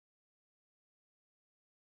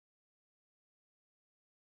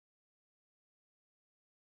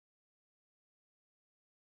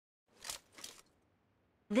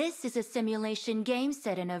This is a simulation game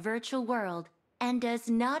set in a virtual world and does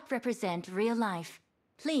not represent real life.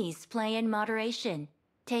 Please play in moderation,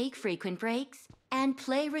 take frequent breaks, and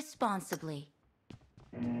play responsibly.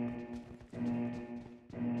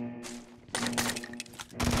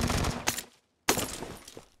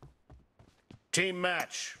 Team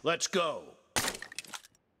match, let's go.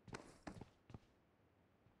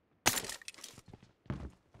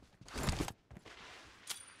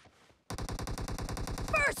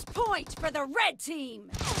 First point for the red team!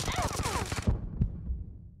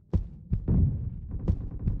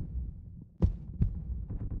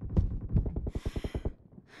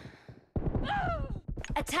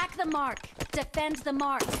 Attack the mark. Defend the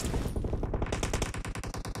mark.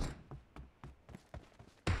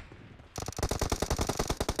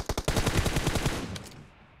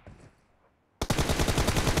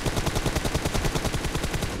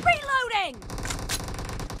 Reloading!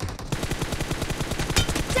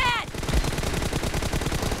 Dead!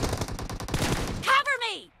 Cover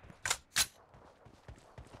me!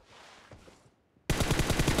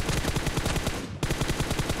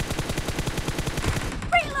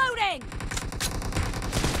 Reloading!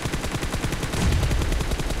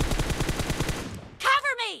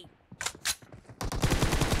 Cover me!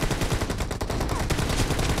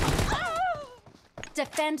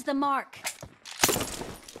 Defend the mark.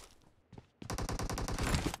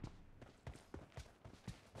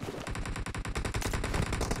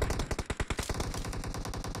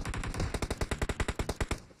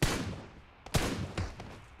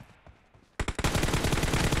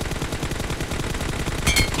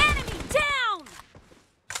 Enemy down!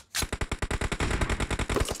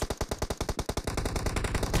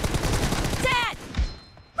 Dead!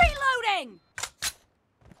 Reloading!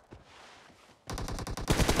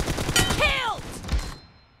 Killed!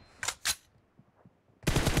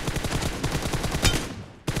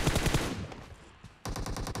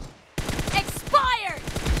 Expired!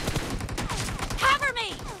 Cover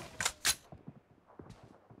me!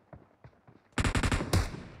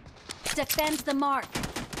 Defend the mark.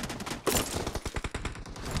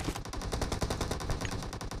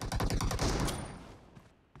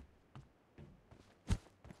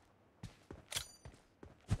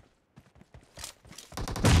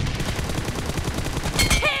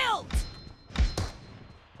 Killed!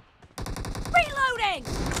 Reloading!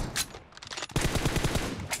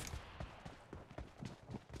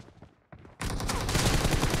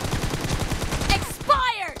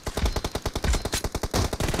 Expired!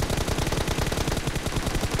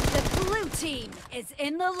 The blue team is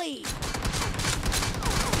in the lead.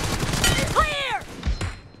 Clear!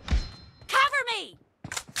 Cover me!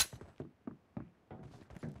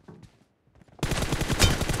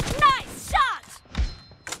 Nice shot!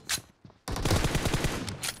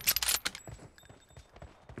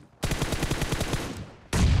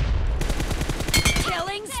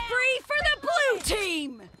 Killing spree for the blue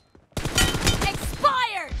team!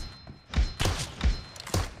 Expired!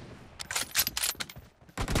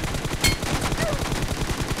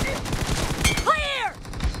 Clear!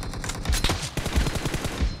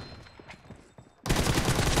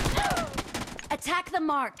 Attack the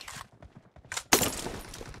mark.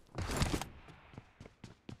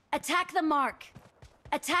 Attack the mark.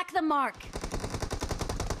 Attack the mark.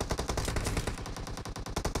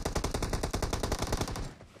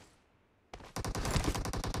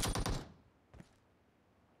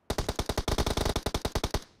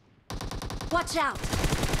 Watch out.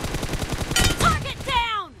 Target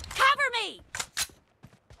down! Cover me!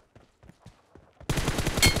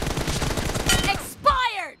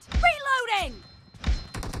 Expired! Reloading!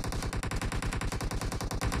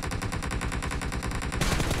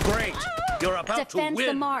 Great, you're about to Defend win.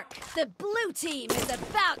 the mark. The blue team is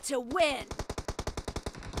about to win!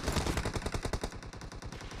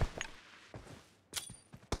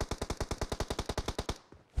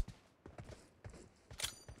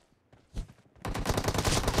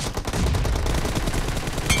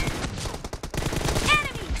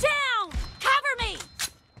 Enemy down! Cover me!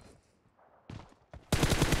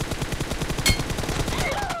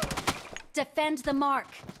 Defend the mark.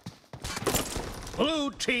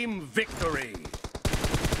 Blue team victory.